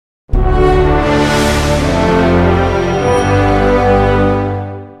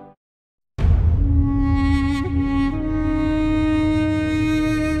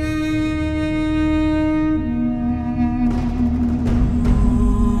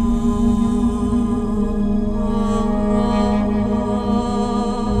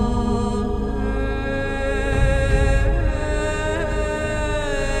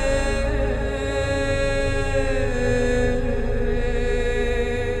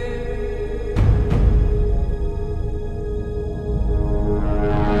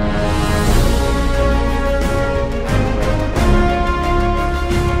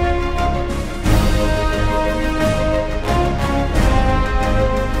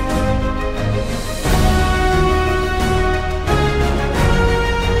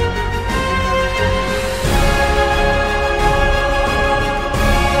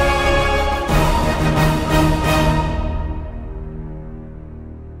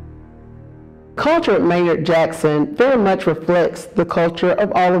culture at Maynard Jackson very much reflects the culture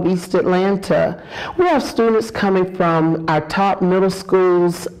of all of East Atlanta. We have students coming from our top middle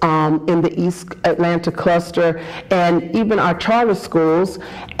schools in the East Atlanta cluster and even our charter schools,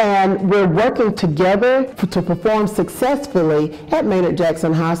 and we're working together to perform successfully at Maynard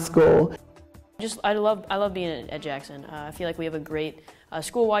Jackson High School. I love being at Jackson. I feel like we have a great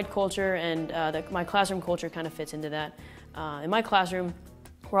school-wide culture, and my classroom culture kind of fits into that. In my classroom,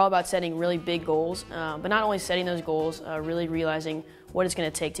 we're all about setting really big goals, but not only setting those goals, really realizing what it's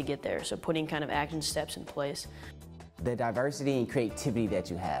going to take to get there, so putting kind of action steps in place. The diversity and creativity that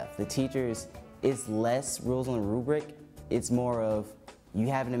you have. The teachers, it's less rules on the rubric, it's more of you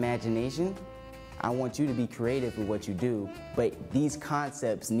have an imagination. I want you to be creative with what you do, but these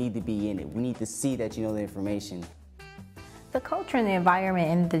concepts need to be in it. We need to see that you know the information. The culture and the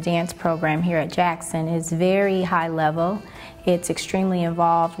environment in the dance program here at Jackson is very high level. It's extremely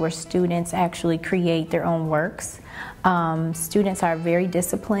involved where students actually create their own works. Students are very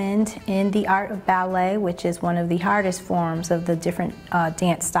disciplined in the art of ballet, which is one of the hardest forms of the different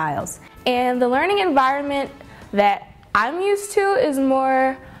dance styles. And the learning environment that I'm used to is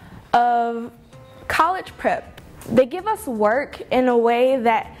more of college prep. They give us work in a way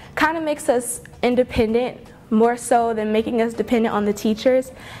that kind of makes us independent, more so than making us dependent on the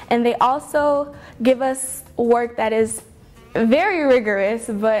teachers. And they also give us work that is very rigorous,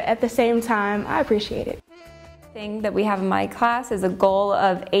 but at the same time, I appreciate it. The thing that we have in my class is a goal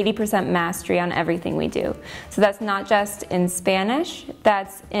of 80% mastery on everything we do. So that's not just in Spanish,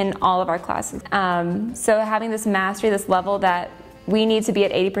 that's in all of our classes. So having this mastery, this level that we need to be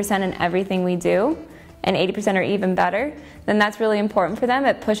at 80% in everything we do, and 80% or even better, then that's really important for them.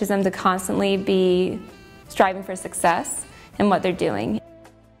 It pushes them to constantly be striving for success in what they're doing.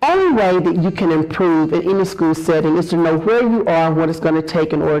 The only way that you can improve in any school setting is to know where you are and what it's going to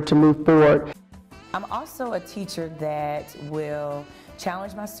take in order to move forward. I'm also a teacher that will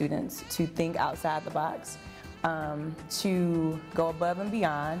challenge my students to think outside the box, to go above and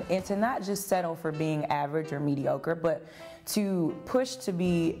beyond, and to not just settle for being average or mediocre, but to push to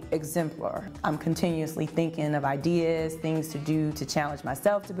be exemplar. I'm continuously thinking of ideas, things to do to challenge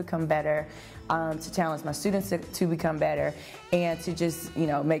myself to become better, to challenge my students to become better, and to just,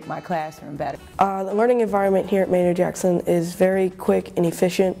 make my classroom better. The learning environment here at Maynard Jackson is very quick and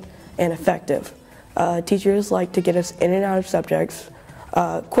efficient and effective. Teachers like to get us in and out of subjects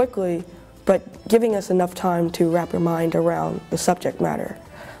quickly, but giving us enough time to wrap our mind around the subject matter.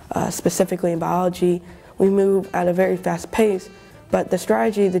 Specifically in biology, we move at a very fast pace, but the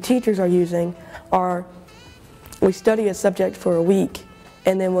strategy the teachers are using are we study a subject for a week,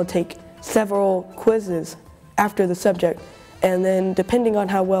 and then we'll take several quizzes after the subject, and then depending on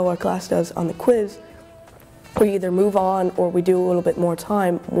how well our class does on the quiz, we either move on or we do a little bit more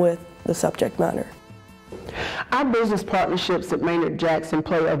time with the subject matter. Our business partnerships at Maynard Jackson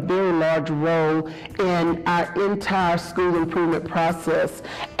play a very large role in our entire school improvement process,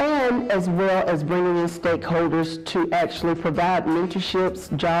 and as well as bringing in stakeholders to actually provide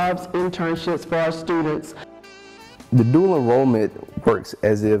mentorships, jobs, internships for our students. The dual enrollment works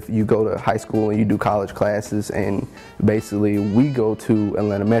as if you go to high school and you do college classes, and basically we go to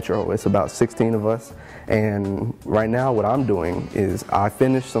Atlanta Metro. It's about 16 of us, and right now what I'm doing is I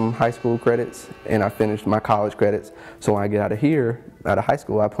finished some high school credits and I finished my college credits, so when I get out of here, out of high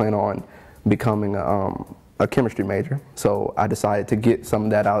school, I plan on becoming a chemistry major. So I decided to get some of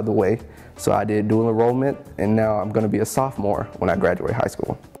that out of the way. So I did dual enrollment, and now I'm going to be a sophomore when I graduate high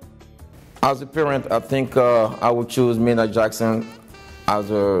school. As a parent, I think I would choose Maynard Jackson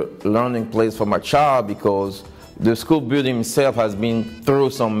as a learning place for my child because the school building itself has been through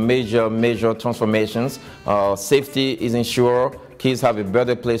some major transformations. Safety is ensured. Kids have a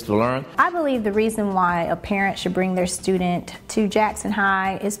better place to learn. I believe the reason why a parent should bring their student to Jackson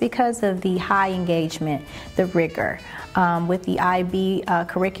High is because of the high engagement, the rigor. With the IB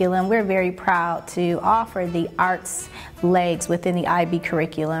curriculum, we're very proud to offer the arts legs within the IB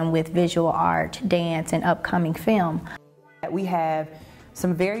curriculum with visual art, dance, and upcoming film. We have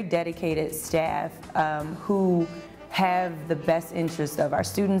some very dedicated staff who have the best interests of our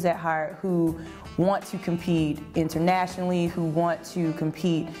students at heart, who want to compete internationally, who want to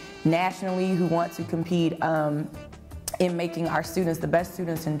compete nationally, who want to compete in making our students the best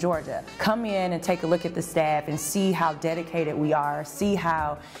students in Georgia. Come in and take a look at the staff and see how dedicated we are, see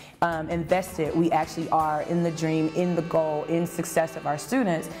how invested we actually are in the dream, in the goal, in success of our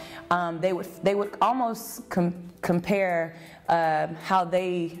students. They would almost compare how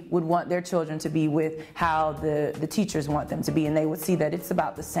they would want their children to be with how the teachers want them to be, and they would see that it's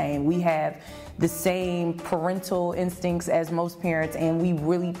about the same. We have the same parental instincts as most parents, and we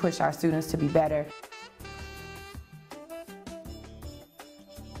really push our students to be better.